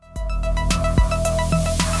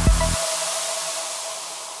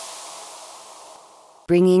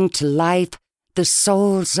bringing to life the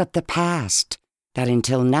souls of the past that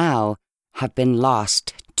until now have been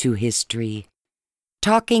lost to history.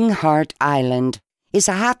 Talking Hart Island is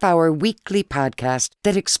a half-hour weekly podcast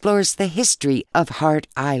that explores the history of Hart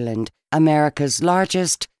Island, America's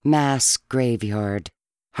largest mass graveyard.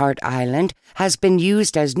 Hart Island has been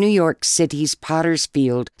used as New York City's Potter's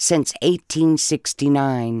Field since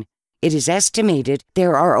 1869. It is estimated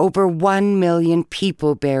there are over 1 million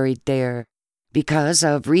people buried there. Because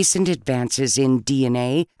of recent advances in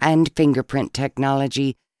DNA and fingerprint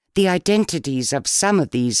technology, the identities of some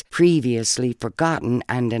of these previously forgotten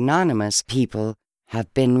and anonymous people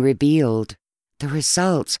have been revealed. The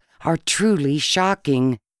results are truly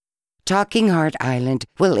shocking. Talking Hart Island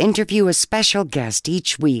will interview a special guest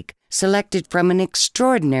each week, selected from an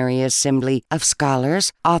extraordinary assembly of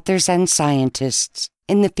scholars, authors, and scientists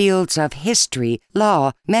in the fields of history,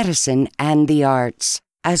 law, medicine, and the arts,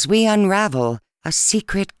 as we unravel a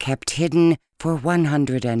secret kept hidden for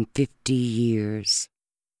 150 years.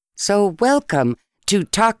 So welcome to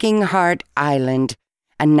Talking Hart Island.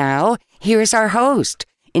 And now, here's our host,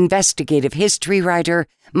 investigative history writer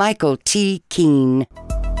Michael T. Keene.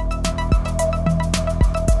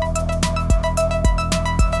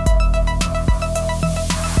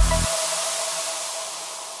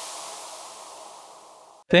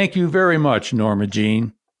 Thank you very much, Norma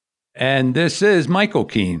Jean. And this is Michael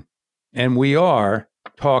Keene, and we are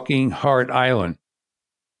Talking Hart Island.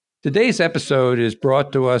 Today's episode is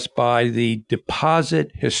brought to us by the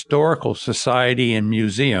Deposit Historical Society and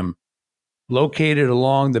Museum, located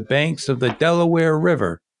along the banks of the Delaware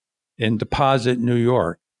River in Deposit, New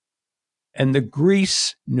York, and the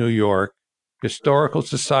Greece, New York Historical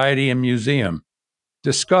Society and Museum.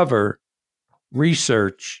 Discover,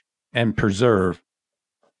 research, and preserve.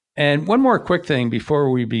 And one more quick thing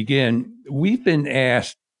before we begin. We've been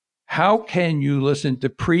asked, how can you listen to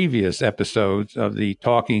previous episodes of the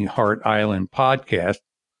Talking Hart Island podcast?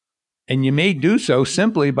 And you may do so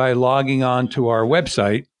simply by logging on to our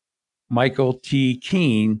website,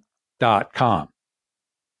 michaeltkeene.com.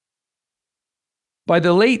 By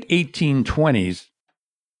the late 1820s,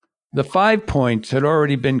 the Five Points had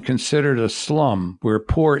already been considered a slum where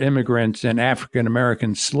poor immigrants and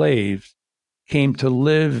African-American slaves came to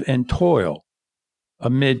live and toil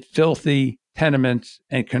amid filthy tenements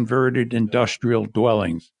and converted industrial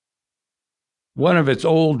dwellings. One of its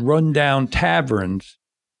old rundown taverns,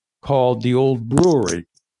 called the Old Brewery,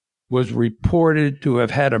 was reported to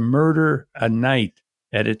have had a murder a night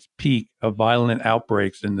at its peak of violent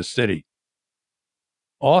outbreaks in the city.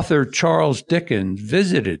 Author Charles Dickens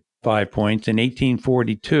visited Five Points in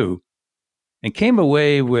 1842 and came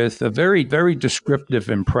away with a very, very descriptive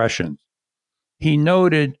impression. He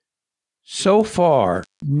noted, "So far,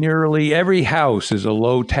 nearly every house is a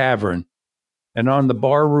low tavern, and on the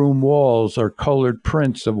barroom walls are colored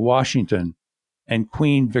prints of Washington and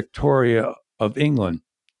Queen Victoria of England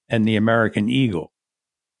and the American eagle."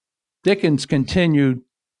 Dickens continued,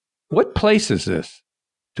 "What place is this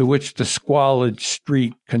to which the squalid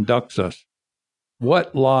street conducts us?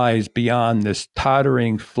 What lies beyond this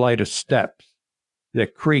tottering flight of steps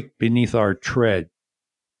that creak beneath our tread?"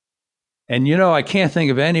 And I can't think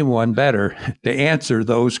of anyone better to answer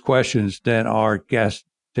those questions than our guest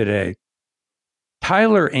today.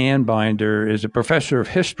 Tyler Anbinder is a professor of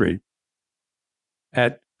history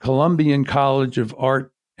at Columbian College of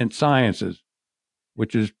Art and Sciences,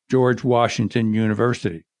 which is George Washington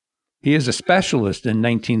University. He is a specialist in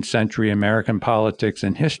 19th century American politics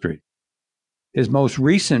and history. His most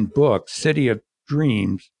recent book, City of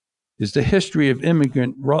Dreams, is the history of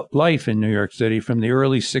immigrant life in New York City from the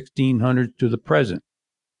early 1600s to the present.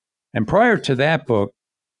 And prior to that book,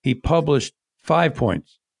 he published Five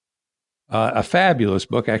Points, a fabulous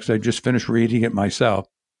book. Actually, I just finished reading it myself.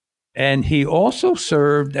 And he also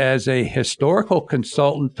served as a historical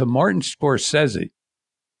consultant to Martin Scorsese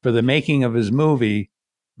for the making of his movie,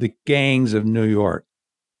 The Gangs of New York.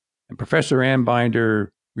 And Professor Anbinder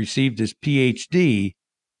received his PhD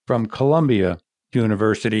from Columbia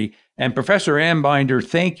University. And Professor Anbinder,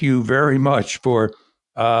 thank you very much for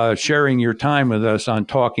sharing your time with us on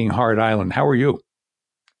Talking Hart Island. How are you?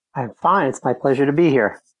 I'm fine. It's my pleasure to be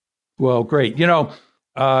here. Well, great. You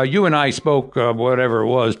and I spoke, whatever it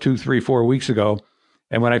was, 2, 3, 4 weeks ago.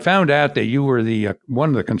 And when I found out that you were the one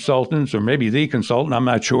of the consultants, or maybe the consultant, I'm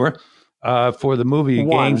not sure, for the movie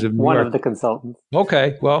Gangs of New York. One of the consultants.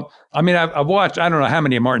 Okay. Well, I mean, I've watched, I don't know how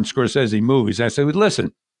many of Martin Scorsese movies. I said,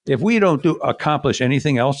 listen, if we don't accomplish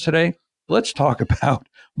anything else today, let's talk about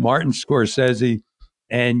Martin Scorsese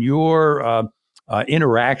and your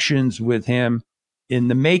interactions with him in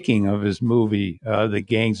the making of his movie, The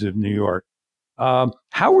Gangs of New York.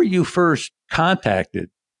 How were you first contacted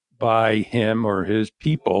by him or his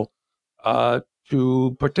people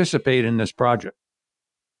to participate in this project?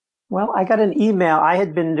 Well, I got an email. I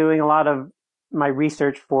had been doing a lot of my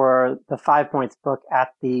research for the Five Points book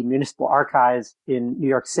at the Municipal Archives in New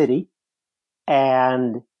York City.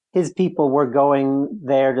 And his people were going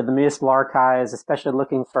there to the Municipal Archives, especially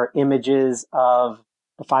looking for images of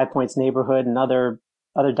the Five Points neighborhood and other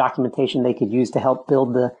documentation they could use to help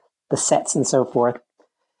build the sets and so forth.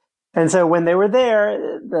 And so when they were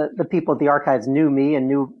there, the people at the archives knew me and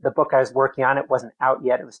knew the book I was working on. It wasn't out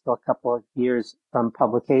yet. It was still a couple of years from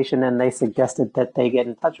publication, and they suggested that they get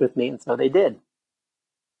in touch with me, and so they did.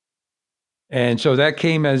 And so that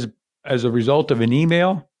came as a result of an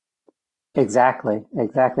email? Exactly.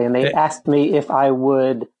 And they asked me if I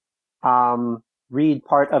would read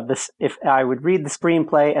part of this, if I would read the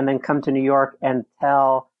screenplay and then come to New York and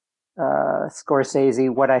tell Scorsese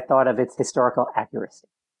what I thought of its historical accuracy.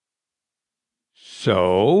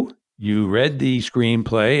 So you read the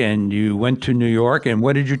screenplay and you went to New York, and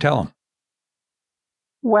what did you tell him?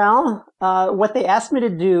 Well, what they asked me to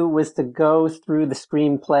do was to go through the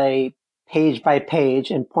screenplay page by page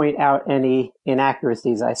and point out any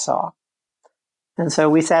inaccuracies I saw. And so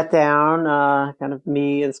we sat down, kind of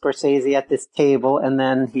me and Scorsese at this table, and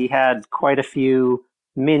then he had quite a few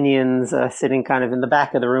minions sitting kind of in the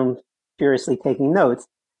back of the room, furiously taking notes.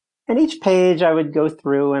 And each page I would go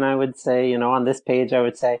through and I would say, on this page I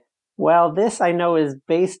would say, well, this I know is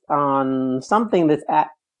based on something that's,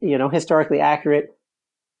 historically accurate,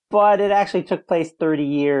 but it actually took place 30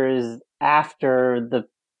 years after the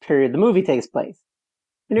period the movie takes place.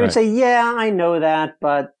 And he would say, yeah, I know that,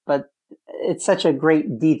 but it's such a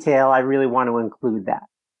great detail, I really want to include that.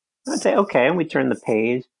 I'd say, okay, and we turn the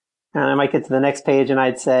page, and I might get to the next page, and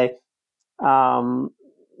I'd say,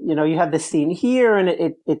 you have this scene here, and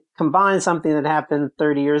it combines something that happened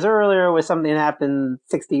 30 years earlier with something that happened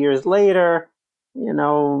 60 years later.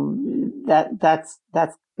 That's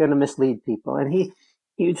going to mislead people. And he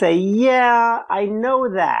would say, yeah, I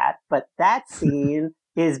know that, but that scene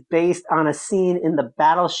is based on a scene in the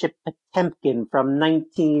Battleship Potemkin from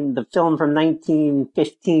the film from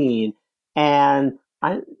 1915. And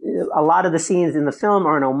a lot of the scenes in the film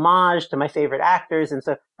are an homage to my favorite actors and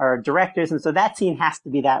so are directors. And so that scene has to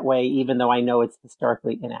be that way, even though I know it's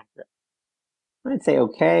historically inaccurate. I'd say,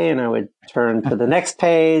 okay. And I would turn to the next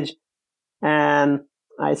page. And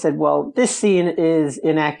I said, well, this scene is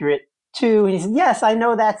inaccurate too. And he said, yes, I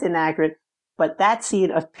know that's inaccurate, but that scene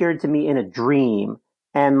appeared to me in a dream.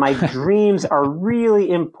 And my dreams are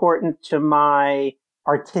really important to my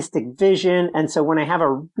artistic vision. And so when I have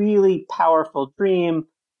a really powerful dream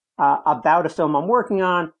about a film I'm working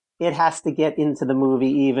on, it has to get into the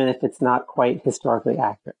movie, even if it's not quite historically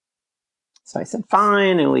accurate. So I said,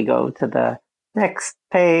 fine. And we go to the next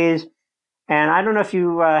page. And I don't know if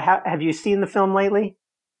you have you seen the film lately?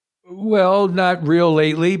 Well, not real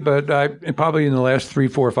lately, but probably in the last 3,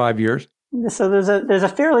 4, 5 years. So there's a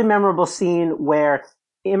fairly memorable scene where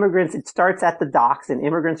it starts at the docks and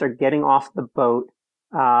immigrants are getting off the boat,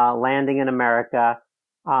 landing in America.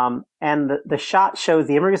 And the shot shows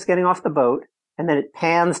the immigrants getting off the boat, and then it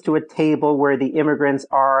pans to a table where the immigrants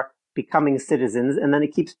are becoming citizens. And then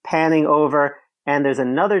it keeps panning over, and there's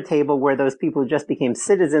another table where those people who just became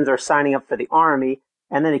citizens are signing up for the army.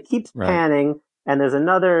 And then it keeps panning, and there's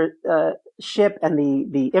another ship, and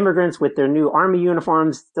the immigrants with their new army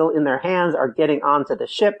uniforms still in their hands are getting onto the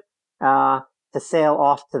ship to sail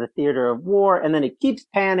off to the theater of war. And then it keeps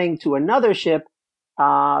panning to another ship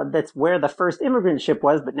that's where the first immigrant ship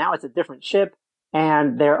was, but now it's a different ship.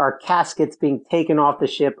 And there are caskets being taken off the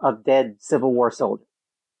ship of dead Civil War soldiers.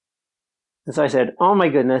 And so I said, oh my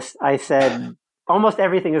goodness. I said, almost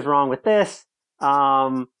everything is wrong with this.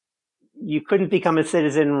 You couldn't become a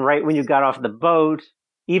citizen right when you got off the boat.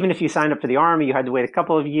 Even if you signed up for the army, you had to wait a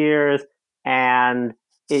couple of years. And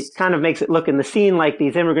it kind of makes it look in the scene like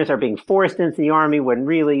these immigrants are being forced into the army when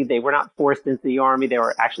really they were not forced into the army. They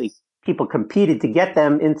were actually people competed to get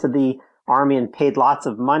them into the army and paid lots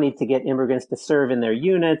of money to get immigrants to serve in their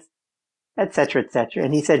units, et cetera, et cetera.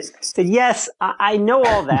 And he said, yes, I know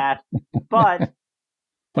all that, but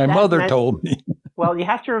my mother told me. Well, you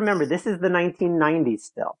have to remember, this is the 1990s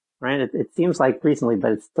still, right? It seems like recently,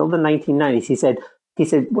 but it's still the 1990s. He said,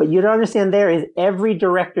 what you don't understand there is every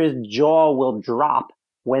director's jaw will drop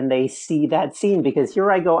when they see that scene, because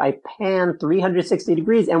here I go, I pan 360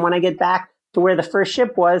 degrees. And when I get back to where the first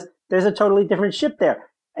ship was, there's a totally different ship there.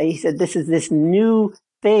 And he said, this is this new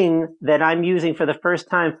thing that I'm using for the first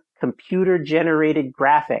time, computer generated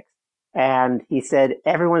graphics. And he said,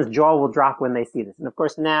 everyone's jaw will drop when they see this. And of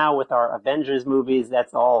course, now with our Avengers movies,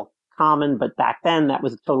 that's all common, but back then that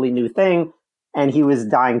was a totally new thing, and he was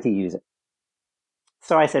dying to use it.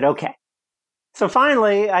 So I said, okay. So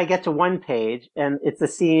finally, I get to one page, and it's a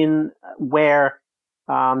scene where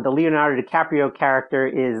the Leonardo DiCaprio character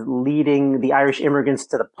is leading the Irish immigrants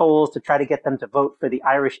to the polls to try to get them to vote for the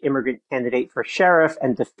Irish immigrant candidate for sheriff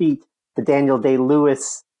and defeat the Daniel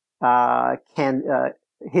Day-Lewis,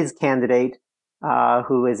 his candidate,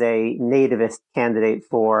 who is a nativist candidate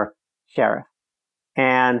for sheriff.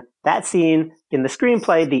 And that scene in the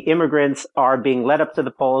screenplay, the immigrants are being led up to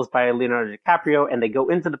the polls by Leonardo DiCaprio, and they go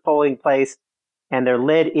into the polling place, and they're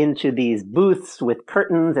led into these booths with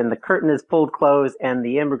curtains, and the curtain is pulled closed, and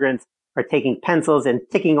the immigrants are taking pencils and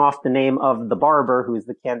ticking off the name of the barber, who's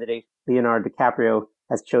the candidate Leonardo DiCaprio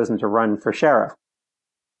has chosen to run for sheriff.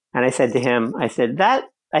 And I said to him,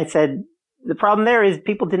 the problem there is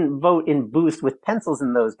people didn't vote in booths with pencils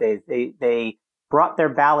in those days. They brought their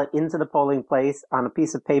ballot into the polling place on a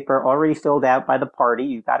piece of paper already filled out by the party.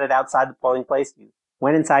 You got it outside the polling place. You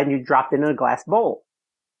went inside and you dropped it in a glass bowl.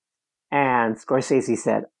 And Scorsese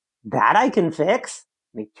said, that I can fix.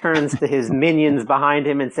 And he turns to his minions behind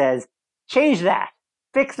him and says, change that.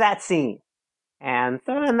 Fix that scene. And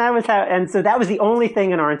so that was the only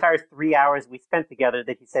thing in our entire 3 hours we spent together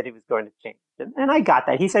that he said he was going to change. And I got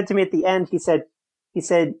that. He said to me at the end, he said,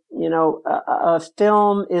 a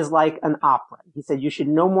film is like an opera. He said, you should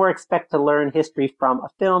no more expect to learn history from a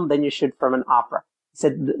film than you should from an opera. He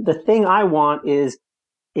said, the thing I want is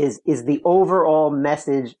the overall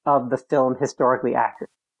message of the film historically accurate.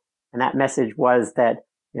 And that message was that,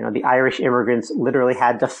 the Irish immigrants literally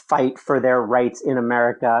had to fight for their rights in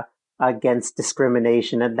America against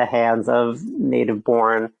discrimination at the hands of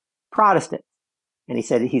native-born Protestants. And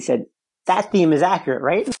he said, that theme is accurate,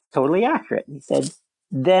 right? It's totally accurate. He said,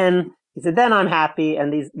 then I'm happy.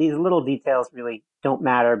 And these little details really don't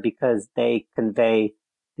matter because they convey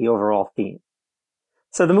the overall theme.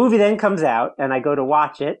 So the movie then comes out and I go to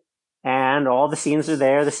watch it and all the scenes are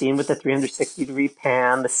there. The scene with the 360-degree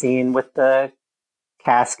pan, the scene with the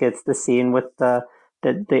caskets, the scene with the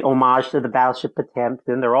homage to the Battleship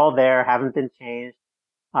Potemkin. They're all there, haven't been changed.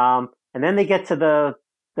 And then they get to the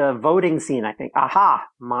voting scene. I think, aha,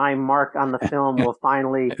 my mark on the film will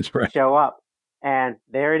finally show up. And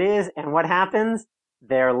there it is. And what happens?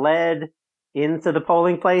 They're led into the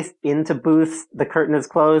polling place, into booths. The curtain is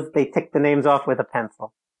closed. They tick the names off with a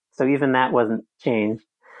pencil. So even that wasn't changed.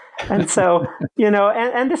 And so,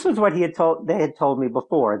 and this was what they had told me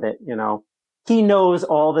before that, he knows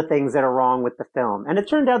all the things that are wrong with the film. And it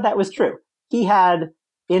turned out that was true. He had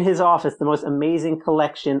in his office the most amazing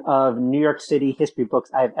collection of New York City history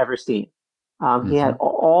books I've ever seen. He had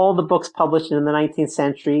all the books published in the 19th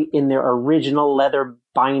century in their original leather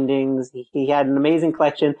bindings. He had an amazing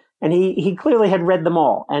collection, and he clearly had read them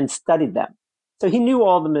all and studied them. So he knew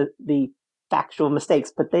all the factual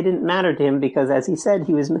mistakes, but they didn't matter to him because, as he said,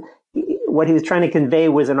 what he was trying to convey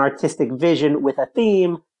was an artistic vision with a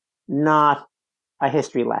theme, not a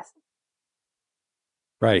history lesson.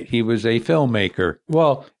 Right. He was a filmmaker.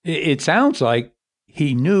 Well, it sounds like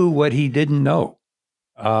he knew what he didn't know.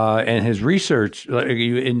 And his research, like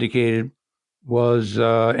you indicated, was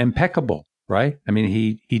impeccable, right? I mean,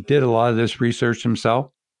 he did a lot of this research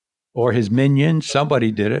himself, or his minions.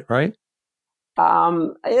 Somebody did it, right?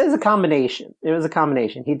 It was a combination.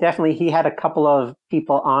 He had a couple of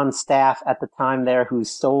people on staff at the time there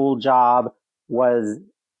whose sole job was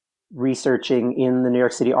researching in the New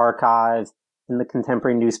York City archives, in the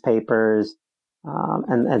contemporary newspapers,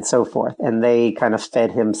 and so forth. And they kind of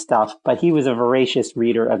fed him stuff, but he was a voracious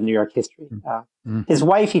reader of New York history. His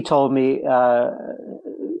wife, he told me,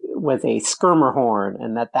 was a Schermerhorn,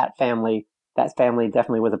 and that family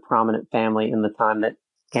definitely was a prominent family in the time that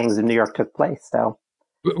Gangs of New York took place. So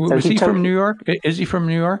was he from New York? Is he from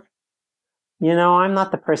New York? I'm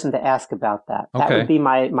not the person to ask about that. Okay. That would be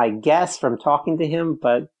my guess from talking to him,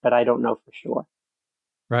 but I don't know for sure.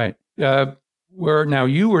 Right. Now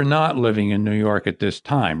you were not living in New York at this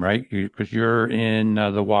time, right? Because you're in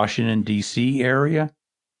the Washington, D.C. area?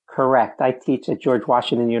 Correct. I teach at George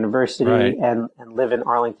Washington University and live in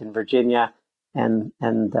Arlington, Virginia. And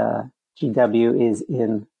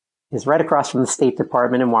GW is right across from the State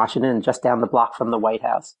Department in Washington and just down the block from the White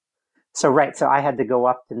House. So I had to go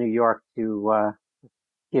up to New York to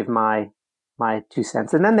give my 2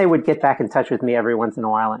 cents. And then they would get back in touch with me every once in a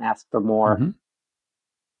while and ask for more,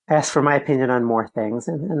 ask for my opinion on more things.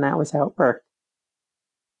 And that was how it worked.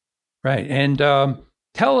 Right. And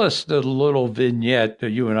tell us the little vignette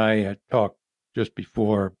that you and I had talked just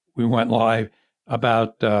before we went live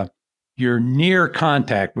about your near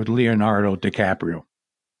contact with Leonardo DiCaprio.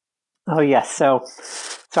 Oh, yes. So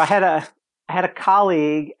I I had a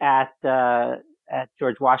colleague at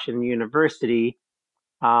George Washington University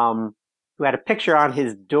who had a picture on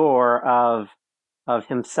his door of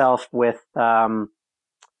himself with the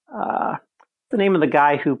name of the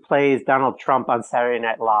guy who plays Donald Trump on Saturday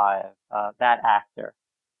Night Live, that actor.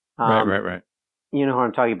 Right. You know who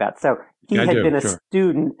I'm talking about. So he Yeah, I had do, been a sure.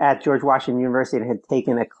 student at George Washington University and had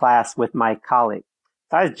taken a class with my colleague.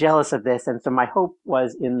 So I was jealous of this, and so my hope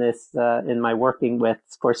was in this, in my working with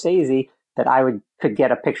Scorsese, that I could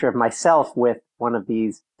get a picture of myself with one of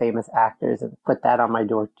these famous actors and put that on my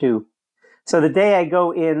door too. So the day I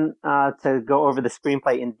go in to go over the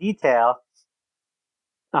screenplay in detail,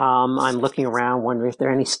 I'm looking around, wondering if there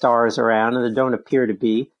are any stars around, and there don't appear to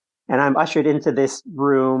be. And I'm ushered into this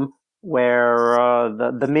room where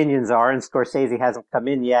the minions are, and Scorsese hasn't come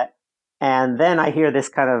in yet. And then I hear this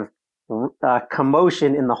kind of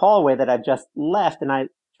commotion in the hallway that I've just left, and I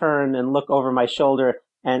turn and look over my shoulder,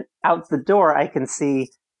 and out the door I can see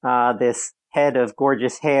this head of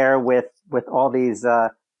gorgeous hair with all these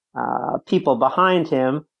people behind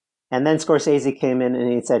him. And then Scorsese came in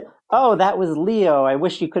and he said, "Oh, that was Leo. I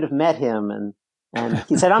wish you could have met him." And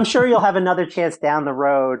he said, "I'm sure you'll have another chance down the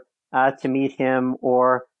road to meet him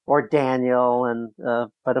or Daniel." And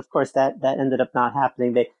but of course that ended up not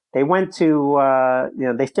happening. They went to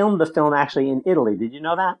they filmed the film actually in Italy. Did you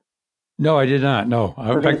know that? No, I did not. No.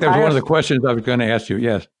 So In fact, that was one of the questions I was going to ask you.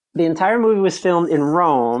 Yes. The entire movie was filmed in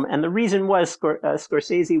Rome, and the reason was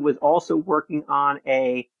Scorsese was also working on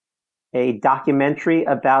a documentary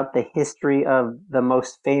about the history of the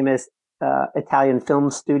most famous Italian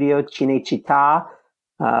film studio, Cinecittà,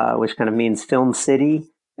 which kind of means film city.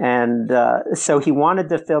 And so he wanted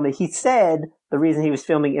to film it. He said the reason he was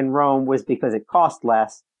filming in Rome was because it cost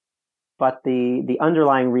less. But the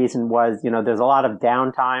underlying reason was, there's a lot of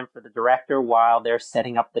downtime for the director while they're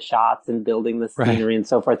setting up the shots and building the scenery and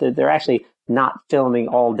so forth. They're actually not filming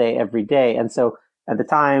all day, every day. And so at the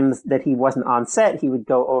times that he wasn't on set, he would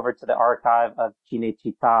go over to the archive of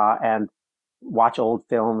Cinecittà and watch old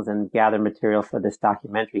films and gather material for this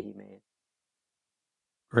documentary he made.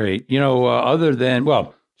 Great. Other than,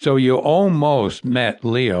 so you almost met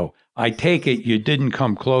Leo. I take it you didn't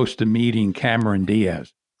come close to meeting Cameron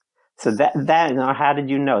Diaz. So how did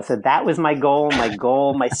you know? So that was my goal.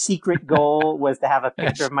 My secret goal was to have a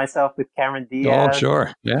picture of myself with Cameron Diaz. Oh,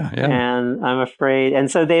 sure. Yeah. And I'm afraid. And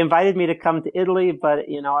so they invited me to come to Italy, but,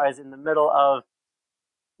 I was in the middle of,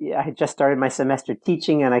 I had just started my semester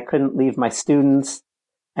teaching and I couldn't leave my students.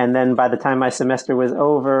 And then by the time my semester was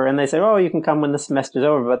over, and they said, "Oh, you can come when the semester's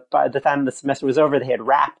over." But by the time the semester was over, they had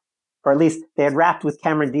wrapped, or at least they had wrapped with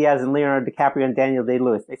Cameron Diaz and Leonardo DiCaprio and Daniel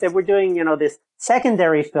Day-Lewis. They said, "We're doing, this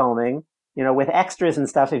secondary filming, with extras and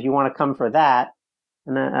stuff if you want to come for that."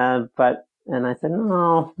 And I said,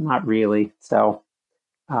 "No, not really." So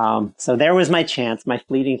there was my chance, my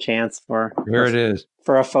fleeting chance for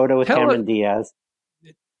a photo with Cameron Diaz.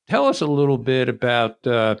 Tell us a little bit about,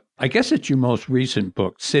 I guess it's your most recent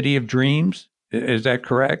book, City of Dreams. Is that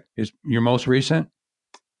correct? Is your most recent?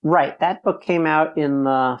 Right. That book came out in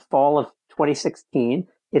the fall of 2016.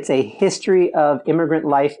 It's a history of immigrant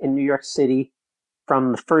life in New York City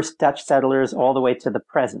from the first Dutch settlers all the way to the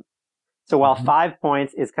present. So while 5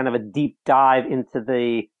 Points is kind of a deep dive into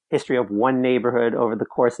the history of one neighborhood over the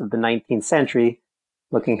course of the 19th century,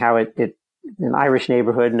 looking how it an Irish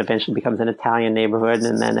neighborhood and eventually becomes an Italian neighborhood,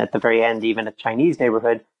 and then at the very end, even a Chinese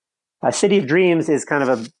neighborhood. City of Dreams is kind of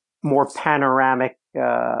a more panoramic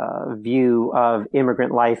view of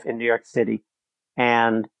immigrant life in New York City.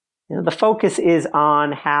 And the focus is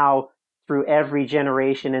on how through every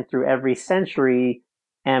generation and through every century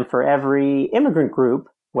and for every immigrant group,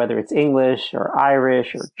 whether it's English or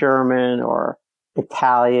Irish or German or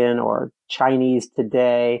Italian or Chinese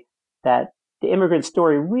today, that the immigrant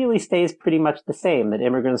story really stays pretty much the same, that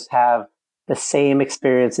immigrants have the same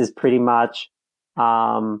experiences pretty much.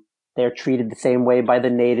 They're treated the same way by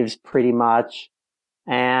the natives pretty much.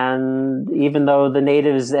 And even though the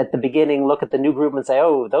natives at the beginning look at the new group and say,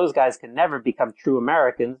 "Oh, those guys can never become true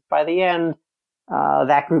Americans," by the end,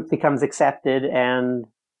 that group becomes accepted, and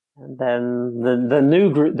then the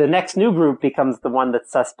new group, the next new group, becomes the one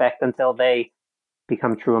that's suspect until they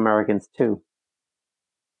become true Americans too.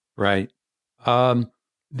 Right.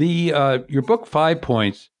 Your book 5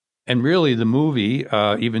 Points, and really the movie,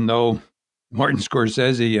 even though Martin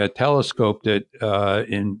Scorsese telescoped it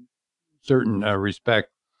in certain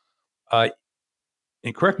respect, and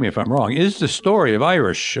correct me if I'm wrong, is the story of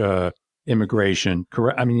Irish immigration.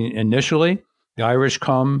 Correct? I mean, initially the Irish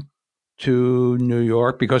come to New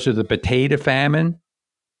York because of the potato famine.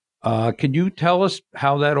 Can you tell us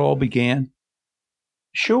how that all began?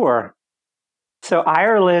 Sure. So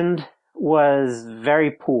Ireland was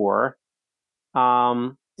very poor.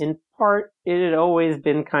 In part, it had always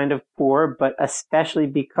been kind of poor, but especially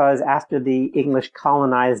because after the English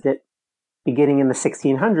colonized it, beginning in the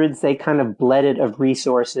 1600s, they kind of bled it of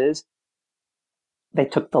resources. They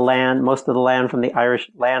took the land, most of the land from the Irish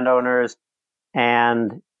landowners,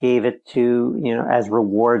 and gave it to, as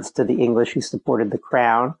rewards to the English who supported the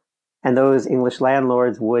crown. And those English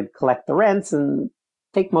landlords would collect the rents and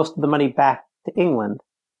take most of the money back to England.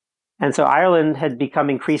 And so Ireland had become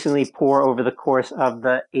increasingly poor over the course of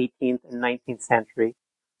the 18th and 19th century.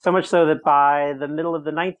 So much so that by the middle of the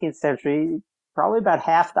 19th century, probably about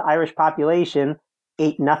half the Irish population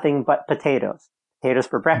ate nothing but potatoes. Potatoes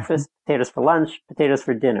for breakfast, potatoes for lunch, potatoes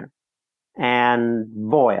for dinner, and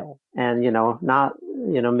boil. And,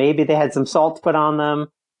 maybe they had some salt put on them.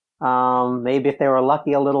 Maybe if they were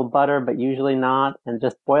lucky, a little butter, but usually not. And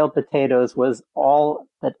just boiled potatoes was all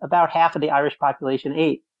that about half of the Irish population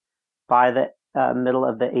ate by the middle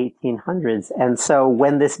of the 1800s. And so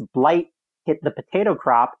when this blight hit the potato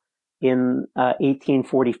crop in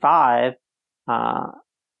 1845,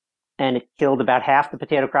 and it killed about half the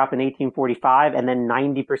potato crop in 1845 and then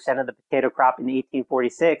 90% of the potato crop in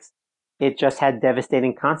 1846, it just had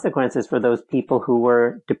devastating consequences for those people who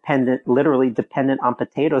were literally dependent on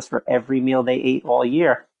potatoes for every meal they ate all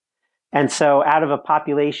year. And so out of a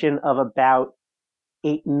population of about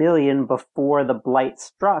 8 million before the blight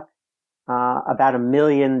struck, about 1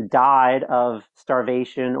 million died of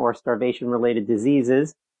starvation or starvation-related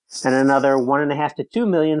diseases, and another 1.5 to 2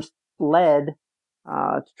 million fled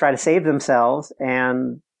to try to save themselves,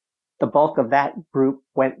 and the bulk of that group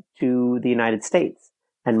went to the United States,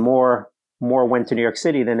 and more went to New York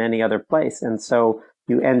City than any other place. And so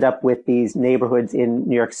you end up with these neighborhoods in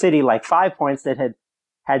New York City, like Five Points, that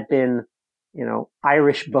had been,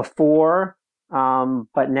 Irish before,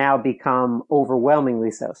 but now become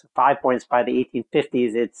overwhelmingly so. So 5 Points by the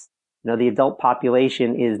 1850s, it's, the adult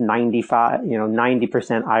population is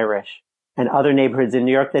 90% Irish. And other neighborhoods in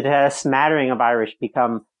New York that had a smattering of Irish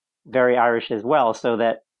become very Irish as well. So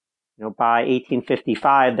that, by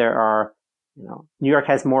 1855, there are, New York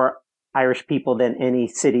has more Irish people than any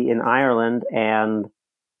city in Ireland, and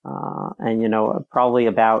probably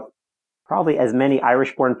as many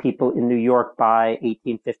Irish-born people in New York by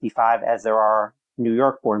 1855 as there are New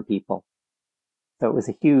York-born people. So it was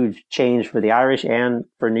a huge change for the Irish and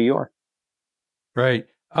for New York. Right.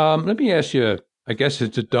 Let me ask you, I guess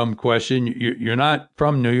it's a dumb question. You're not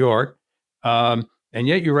from New York, and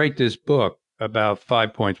yet you write this book about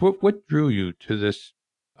 5 Points. What drew you to this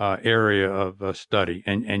area of study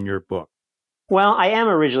and your book? Well, I am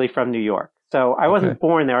originally from New York. So I wasn't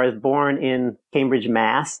born there. I was born in Cambridge,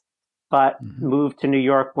 Mass, but moved to New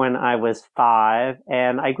York when I was 5.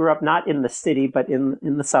 And I grew up not in the city, but in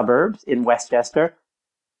the suburbs in Westchester,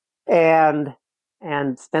 and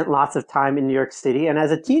spent lots of time in New York City. And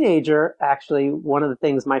as a teenager, actually, one of the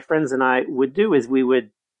things my friends and I would do is we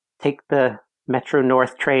would take the Metro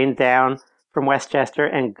North train down from Westchester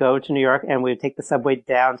and go to New York, and we would take the subway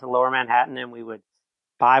down to Lower Manhattan, and we would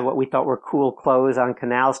buy what we thought were cool clothes on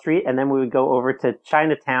Canal Street, and then we would go over to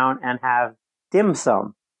Chinatown and have dim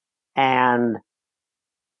sum. And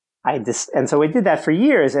so we did that for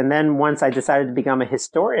years. And then once I decided to become a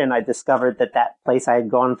historian, I discovered that place I had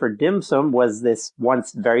gone for dim sum was this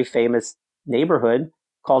once very famous neighborhood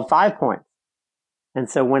called 5 Points. And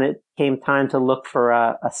so when it came time to look for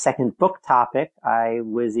a second book topic, I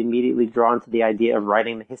was immediately drawn to the idea of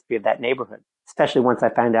writing the history of that neighborhood, especially once I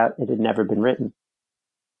found out it had never been written.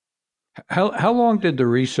 How long did the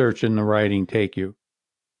research and the writing take you?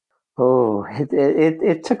 Oh,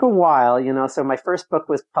 it took a while, So my first book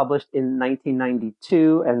was published in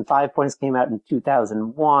 1992, and 5 Points came out in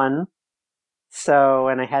 2001. So,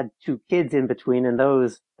 and I had 2 kids in between, and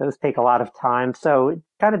those take a lot of time. So it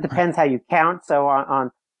kind of depends how you count. So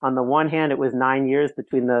on the one hand, it was 9 years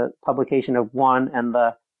between the publication of one and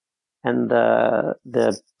the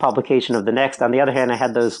publication of the next. On the other hand, I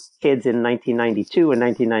had those kids in 1992 and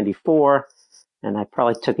 1994. And I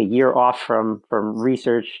probably took a year off from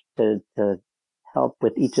research to help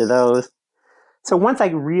with each of those. So once I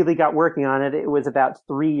really got working on it, it was about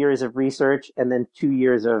 3 years of research and then 2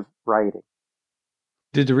 years of writing.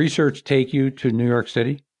 Did the research take you to New York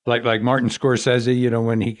City? Like Martin Scorsese,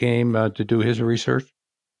 when he came to do his research?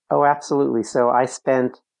 Oh, absolutely. So I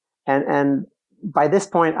spent, and by this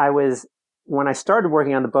point when I started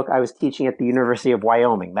working on the book, I was teaching at the University of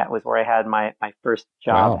Wyoming. That was where I had my first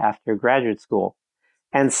job after graduate school.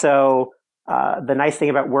 And so the nice thing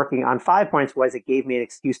about working on 5 Points was it gave me an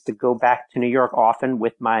excuse to go back to New York often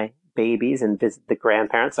with my babies and visit the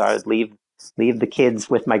grandparents. So I would leave the kids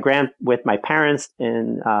with my parents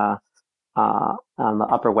in on the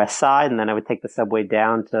Upper West Side, and then I would take the subway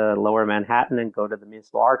down to Lower Manhattan and go to the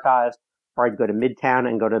Municipal Archives, or I'd go to Midtown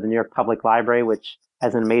and go to the New York Public Library, which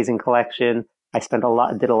has an amazing collection. I did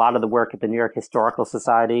a lot of the work at the New York Historical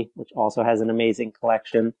Society, which also has an amazing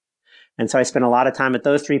collection. And so I spent a lot of time at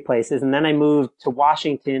those three places. And then I moved to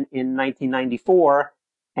Washington in 1994.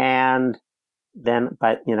 And then,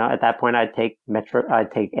 but at that point, I'd take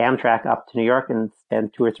Amtrak up to New York and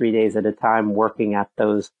spend 2 or 3 days at a time working at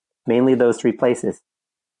mainly those three places.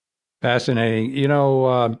 Fascinating.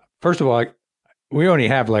 First of all, we only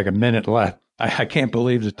have like a minute left. I can't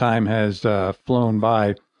believe the time has flown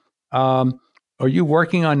by. Are you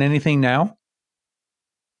working on anything now?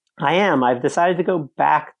 I am. I've decided to go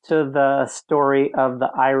back to the story of the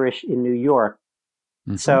Irish in New York.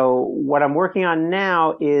 Mm-hmm. So what I'm working on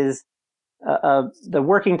now is the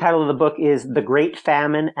working title of the book is The Great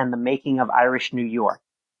Famine and the Making of Irish New York.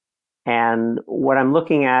 And what I'm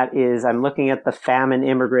looking at the famine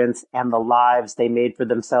immigrants and the lives they made for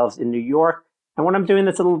themselves in New York. And what I'm doing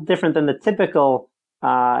that's a little different than the typical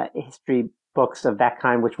history books of that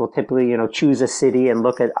kind, which will typically, choose a city and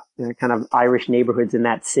look at kind of Irish neighborhoods in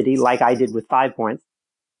that city, like I did with 5 Points.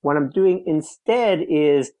 What I'm doing instead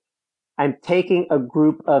is I'm taking a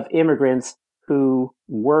group of immigrants who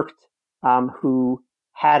worked, who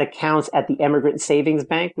had accounts at the Emigrant Savings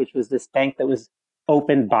Bank, which was this bank that was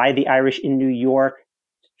opened by the Irish in New York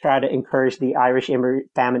to try to encourage the Irish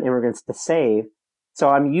famine immigrants to save. So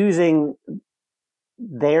I'm using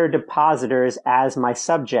their depositors as my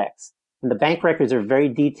subjects. And the bank records are very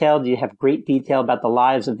detailed. You have great detail about the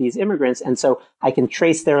lives of these immigrants. And so I can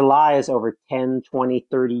trace their lives over 10, 20,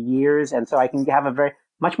 30 years. And so I can have a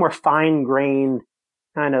much more fine-grained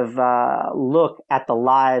kind of look at the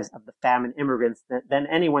lives of the famine immigrants than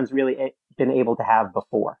anyone's really been able to have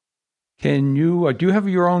before. Can you, do you have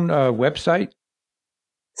your own website?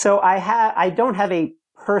 So I don't have a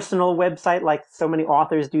personal website like so many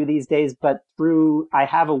authors do these days, but I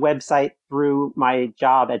have a website through my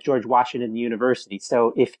job at George Washington University.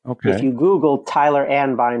 So if you Google Tyler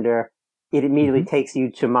Anbinder, it immediately takes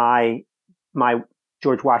you to my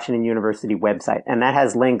George Washington University website. And that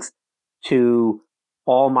has links to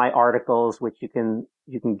all my articles, which you can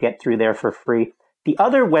get through there for free. The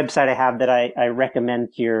other website I have that I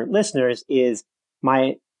recommend to your listeners is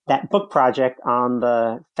that book project on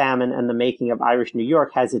the famine and the making of Irish New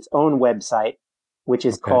York has its own website, which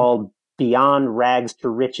is called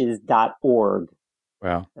beyondragstoRiches.org.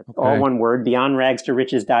 Wow. That's all one word,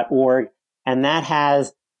 beyondragstoRiches.org. And that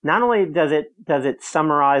has, not only does it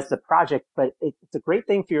summarize the project, but it's a great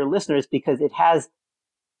thing for your listeners because it has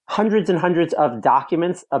hundreds and hundreds of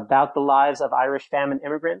documents about the lives of Irish famine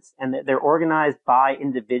immigrants, and they're organized by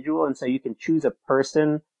individual. And so you can choose a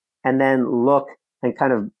person and then look and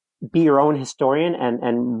kind of be your own historian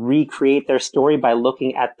and recreate their story by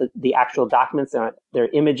looking at the actual documents. There are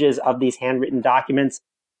images of these handwritten documents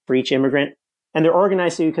for each immigrant. And they're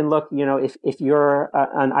organized so you can look, if you're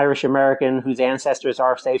an Irish American whose ancestors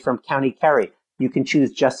are, say, from County Kerry, you can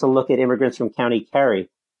choose just to look at immigrants from County Kerry.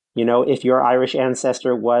 If your Irish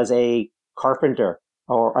ancestor was a carpenter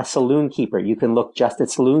or a saloon keeper, you can look just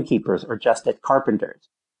at saloon keepers or just at carpenters.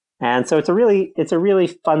 And so it's a really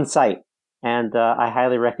fun site. And I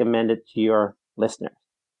highly recommend it to your listeners.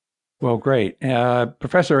 Well, great.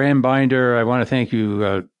 Professor Anbinder, I want to thank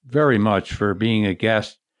you very much for being a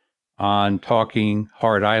guest on Talking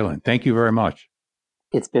Hart Island. Thank you very much.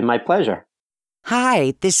 It's been my pleasure.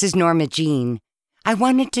 Hi, this is Norma Jean. I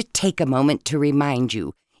wanted to take a moment to remind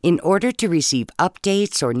you, in order to receive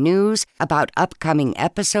updates or news about upcoming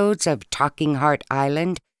episodes of Talking Hart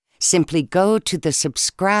Island, simply go to the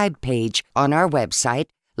subscribe page on our website,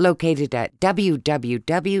 located at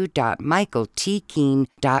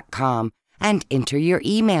www.michaeltkeen.com, and enter your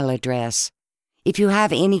email address. If you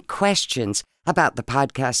have any questions about the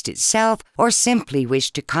podcast itself or simply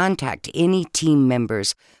wish to contact any team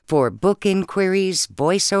members for book inquiries,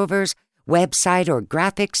 voiceovers, website or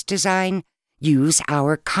graphics design, use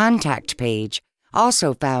our contact page,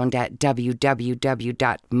 also found at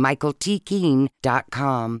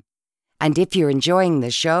www.michaeltkeen.com. And if you're enjoying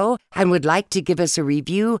the show and would like to give us a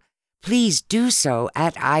review, please do so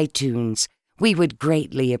at iTunes. We would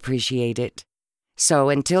greatly appreciate it. So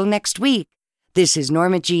until next week, this is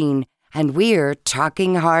Norma Jean, and we're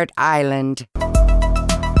Talking Hart Island.